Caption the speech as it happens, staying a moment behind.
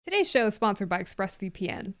Today's show is sponsored by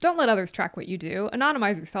ExpressVPN. Don't let others track what you do.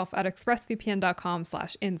 Anonymize yourself at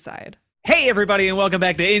expressvpn.com/inside. Hey, everybody, and welcome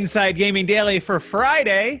back to Inside Gaming Daily for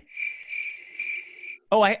Friday.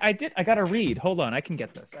 Oh, I gotta read. Hold on, I can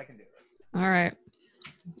get this. I can do this. All right.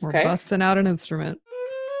 We're busting out an instrument.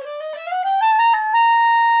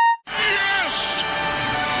 Yes!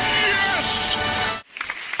 Yes!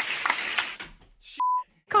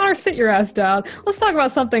 Connor, sit your ass down. Let's talk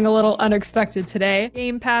about something a little unexpected today.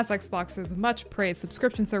 Game Pass, Xbox's much praised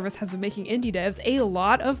subscription service, has been making indie devs a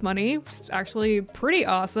lot of money, which is actually pretty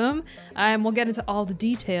awesome. And we'll get into all the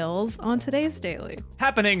details on today's Daily.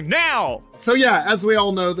 Happening now! So yeah, as we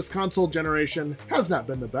all know, this console generation has not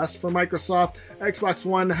been the best for Microsoft. Xbox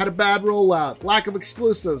One had a bad rollout, lack of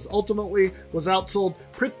exclusives, ultimately was outsold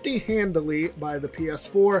pretty handily by the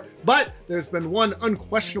PS4, but there's been one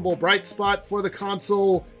unquestionable bright spot for the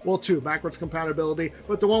console, well, two, backwards compatibility,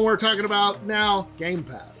 but the one we're talking about now, Game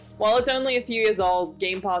Pass. While it's only a few years old,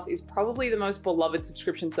 Game Pass is probably the most beloved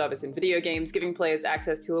subscription service in video games, giving players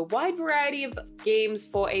access to a wide variety of games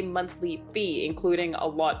for a monthly fee, including a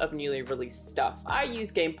lot of newly released stuff. I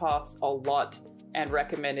use Game Pass a lot and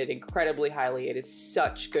recommend it incredibly highly. It is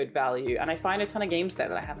such good value, and I find a ton of games there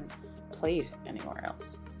that I haven't played anywhere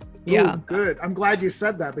else. Yeah. Ooh, good. I'm glad you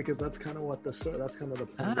said that because that's kind of what that's kind of the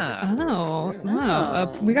point.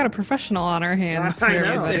 We got a professional on our hands I here,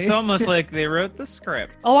 know. everybody. It's almost like they wrote the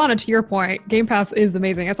script. Alana, to your point, Game Pass is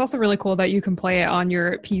amazing. It's also really cool that you can play it on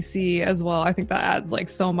your PC as well. I think that adds like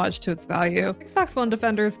so much to its value. Xbox One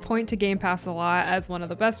defenders point to Game Pass a lot as one of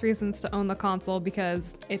the best reasons to own the console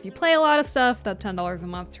because if you play a lot of stuff, that $10 a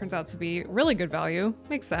month turns out to be really good value.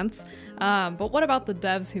 Makes sense. But what about the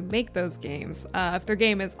devs who make those games? If their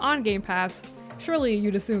game is on Game Pass, surely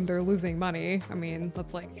you'd assume they're losing money. I mean,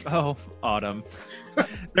 that's like... Oh, Autumn.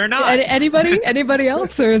 They're not. Anybody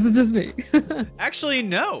else, or is it just me? Actually,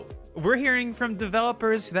 no. We're hearing from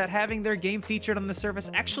developers that having their game featured on the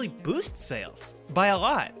service actually boosts sales by a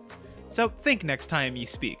lot. So think next time you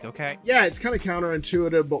speak, okay? Yeah, it's kind of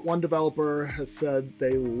counterintuitive, but one developer has said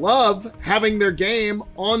they love having their game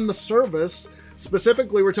on the service.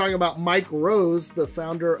 Specifically, we're talking about Mike Rose, the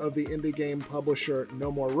founder of the indie game publisher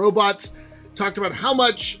No More Robots, talked about how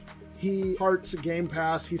much he hearts Game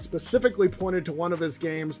Pass. He specifically pointed to one of his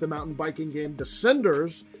games, the mountain biking game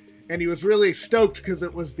Descenders, and he was really stoked because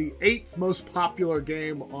it was the 8th most popular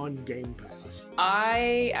game on Game Pass.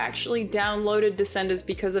 I actually downloaded Descenders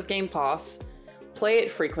because of Game Pass, play it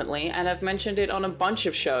frequently, and I've mentioned it on a bunch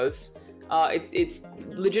of shows. It's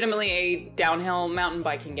legitimately a downhill mountain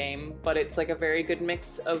biking game, but it's like a very good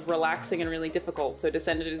mix of relaxing and really difficult. So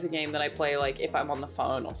Descended is a game that I play like if I'm on the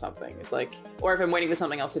phone or something. It's like, or if I'm waiting for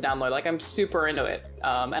something else to download. Like I'm super into it,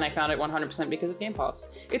 and I found it 100% because of Game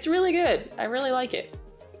Pass. It's really good. I really like it.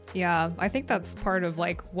 Yeah, I think that's part of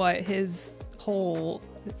like what his whole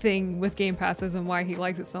thing with Game Pass is and why he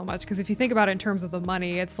likes it so much. Because if you think about it in terms of the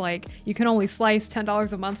money, it's like you can only slice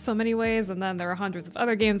 $10 a month so many ways, and then there are hundreds of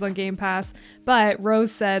other games on Game Pass. But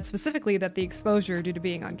Rose said specifically that the exposure due to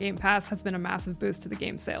being on Game Pass has been a massive boost to the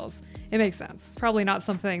game sales. It makes sense. It's probably not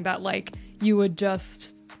something that like you would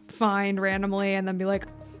just find randomly and then be like,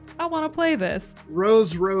 I want to play this.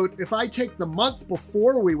 Rose wrote, if I take the month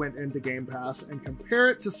before we went into Game Pass and compare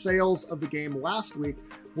it to sales of the game last week,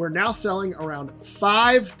 we're now selling around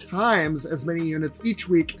 5 times as many units each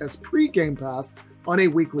week as pre-Game Pass on a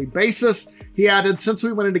weekly basis. He added, since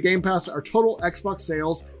we went into Game Pass, our total Xbox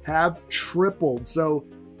sales have tripled. So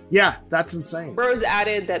yeah, that's insane. Rose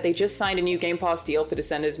added that they just signed a new Game Pass deal for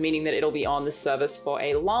Descenders, meaning that it'll be on the service for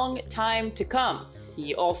a long time to come.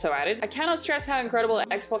 He also added, I cannot stress how incredible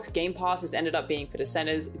Xbox Game Pass has ended up being for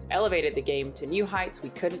Descenders. It's elevated the game to new heights we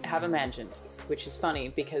couldn't have imagined. Which is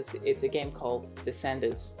funny because it's a game called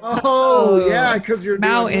Descenders. Oh, yeah, because you're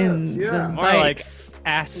mountains doing this. Yeah. and More like bikes.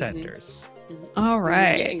 ascenders. All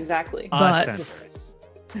right. Yeah, exactly. Ascenders.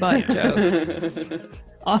 But jokes.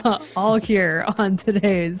 All here on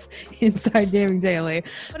today's Inside Gaming Daily.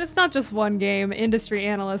 But it's not just one game. Industry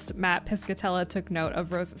analyst Matt Piscatella took note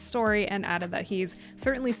of Rose's story and added that he's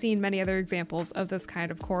certainly seen many other examples of this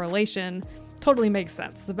kind of correlation. Totally makes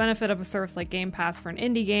sense. The benefit of a service like Game Pass for an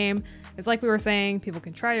indie game is, like we were saying, people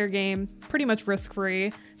can try your game pretty much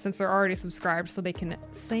risk-free since they're already subscribed, so they can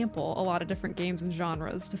sample a lot of different games and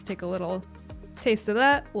genres. Just take a little taste of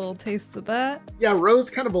that, little taste of that. Yeah,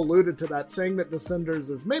 Rose kind of alluded to that, saying that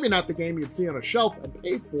Descenders is maybe not the game you'd see on a shelf and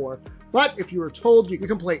pay for, but if you were told you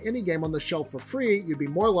can play any game on the shelf for free, you'd be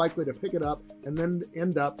more likely to pick it up and then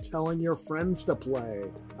end up telling your friends to play.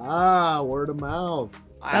 Ah, word of mouth.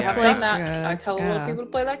 I That's have like, done that. I tell a lot of people to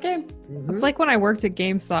play that game. It's like when I worked at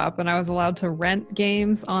GameStop and I was allowed to rent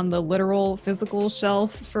games on the literal physical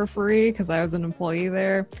shelf for free because I was an employee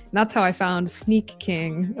there. And that's how I found Sneak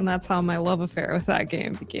King, and that's how my love affair with that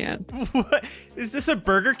game began. What? Is this a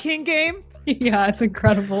Burger King game? Yeah, it's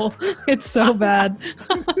incredible. It's so bad.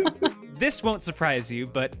 This won't surprise you,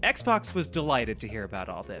 but Xbox was delighted to hear about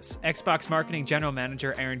all this. Xbox Marketing General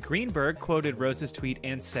Manager Aaron Greenberg quoted Rose's tweet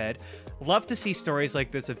and said, "Love to see stories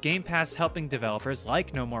like this of Game Pass helping developers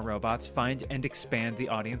like No More Robots find and expand the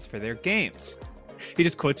audience for their games." He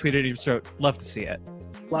just quote tweeted and he just wrote, "Love to see it."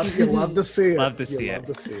 You love to see it. Love to see it.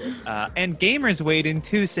 And gamers weighed in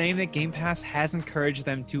too, saying that Game Pass has encouraged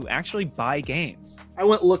them to actually buy games. I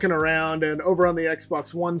went looking around, and over on the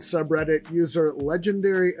Xbox One subreddit, user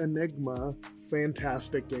Legendary Enigma,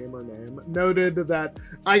 fantastic gamer name, noted that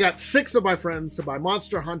I got 6 of my friends to buy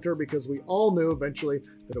Monster Hunter because we all knew eventually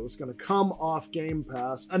that it was going to come off Game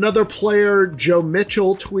Pass. Another player, Joe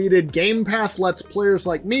Mitchell, tweeted, "Game Pass lets players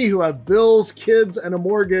like me who have bills, kids, and a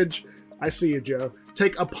mortgage," I see you, Joe,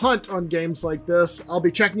 "take a punt on games like this. I'll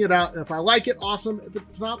be checking it out, and if I like it, awesome. If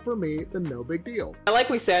it's not for me, then no big deal." Like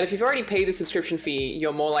we said, if you've already paid the subscription fee,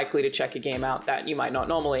 you're more likely to check a game out that you might not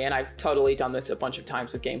normally, and I've totally done this a bunch of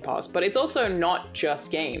times with Game Pass. But it's also not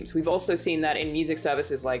just games. We've also seen that in music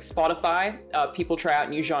services like Spotify. People try out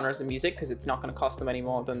new genres of music because it's not going to cost them any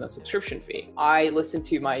more than the subscription fee. I listen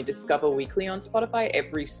to my Discover Weekly on Spotify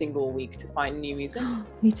every single week to find new music.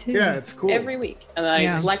 Me too. Yeah, it's cool. Every week. And then I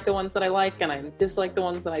Yeah. just like the ones that I like, and I dislike the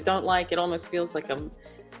ones that I don't like. It almost feels like I'm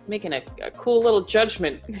making a cool little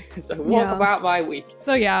judgment as I walk Yeah. about my week.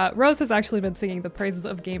 So yeah, Rose has actually been singing the praises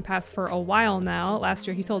of Game Pass for a while now. Last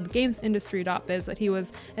year, he told GamesIndustry.biz that he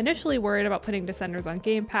was initially worried about putting Descenders on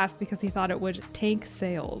Game Pass because he thought it would tank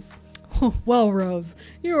sales. Well, Rose,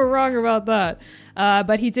 you were wrong about that.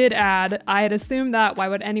 But he did add, "I had assumed that. Why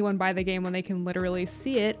would anyone buy the game when they can literally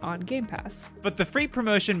see it on Game Pass?" But the free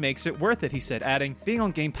promotion makes it worth it, he said, adding, "Being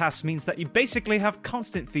on Game Pass means that you basically have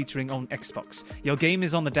constant featuring on Xbox. Your game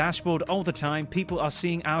is on the dashboard all the time. People are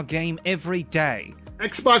seeing our game every day."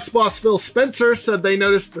 Xbox boss Phil Spencer said they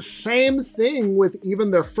noticed the same thing with even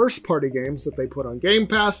their first-party games that they put on Game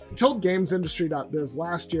Pass. He told GamesIndustry.biz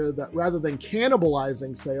last year that rather than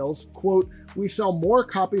cannibalizing sales, quote, "we sell more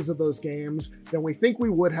copies of those games than we think we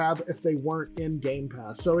would have if they weren't in Game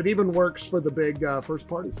Pass." So it even works for the big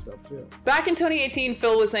first-party stuff, too. Back in 2018,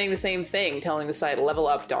 Phil was saying the same thing, telling the site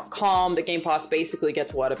levelup.com that Game Pass basically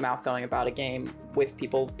gets word of mouth going about a game with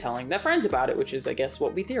people telling their friends about it, which is, I guess,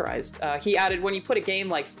 what we theorized. He added, "When you put a game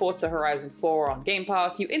like Forza Horizon 4 on Game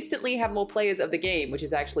Pass, you instantly have more players of the game, which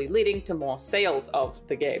is actually leading to more sales of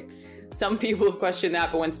the game." Some people have questioned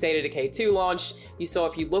that, but when State of Decay 2 launched, you saw,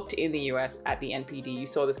 if you looked in the US at the NPD, you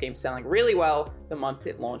saw this game selling really well the month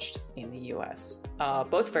it launched in the US.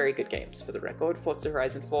 Both very good games, for the record. Forza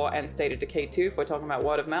Horizon 4 and State of Decay 2, if we're talking about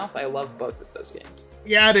word of mouth, I love both of those games.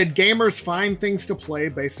 He added, "Gamers find things to play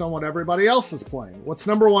based on what everybody else is playing. What's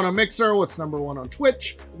number one on Mixer? What's number one on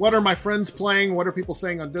Twitch? What are my friends playing? What are people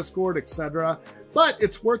saying on Discord, etc." But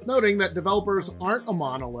it's worth noting that developers aren't a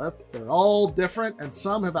monolith. They're all different, and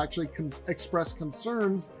some have actually expressed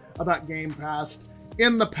concerns about Game Pass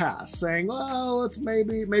in the past, saying, "Well,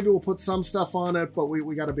 maybe we'll put some stuff on it, but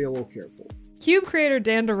we got to be a little careful." Cube creator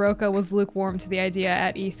Dan DeRocca was lukewarm to the idea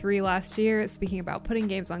at E3 last year. Speaking about putting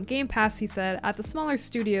games on Game Pass, he said, "At the smaller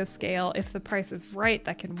studio scale, if the price is right,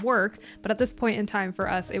 that can work. But at this point in time for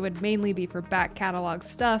us, it would mainly be for back catalog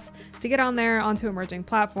stuff, to get on there onto emerging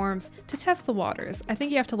platforms, to test the waters. I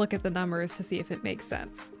think you have to look at the numbers to see if it makes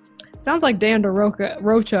sense." Sounds like Dan Roca,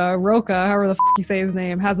 however the you say his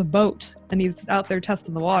name, has a boat and he's out there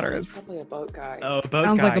testing the He's waters. probably a boat guy. Oh, boat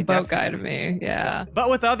Sounds guy, like a boat guy to definitely. me, yeah. But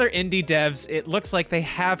with other indie devs, it looks like they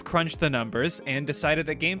have crunched the numbers and decided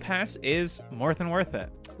that Game Pass is more than worth it.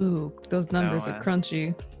 Ooh, those numbers So, are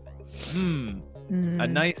crunchy. A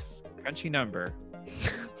nice crunchy number.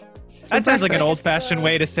 That sounds like an old-fashioned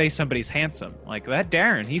way to say somebody's handsome. Like that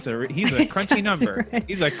Darren, he's a crunchy number. right.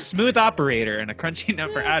 He's a smooth operator and a crunchy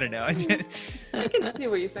number. I don't know. I can see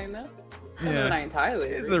what you're saying there. Yeah. Not entirely.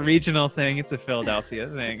 It's a regional thing. It's a Philadelphia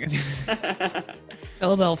thing.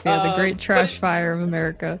 Philadelphia, the great but- trash fire of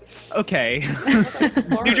America. Okay.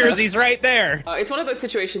 Florida. New Jersey's right there. It's one of those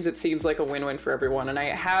situations that seems like a win-win for everyone, and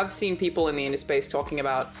I have seen people in the indie space talking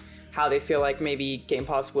about how they feel like maybe Game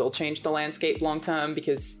Pass will change the landscape long term,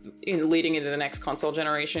 because leading into the next console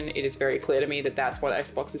generation, it is very clear to me that that's what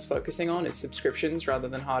Xbox is focusing on, is subscriptions rather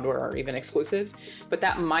than hardware or even exclusives. But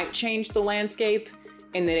that might change the landscape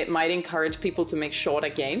in that it might encourage people to make shorter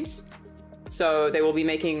games. So they will be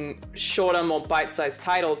making shorter, more bite-sized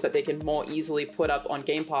titles that they can more easily put up on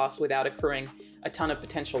Game Pass without accruing a ton of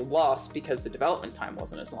potential loss because the development time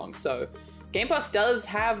wasn't as long. So Game Pass does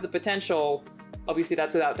have the potential, obviously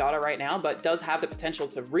that's without data right now, but does have the potential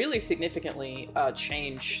to really significantly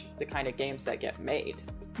change the kind of games that get made.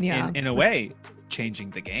 Yeah. In a way, changing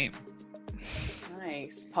the game.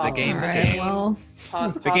 Nice. The game All right, well,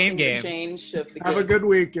 The game. change of the Have game. a good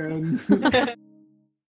weekend.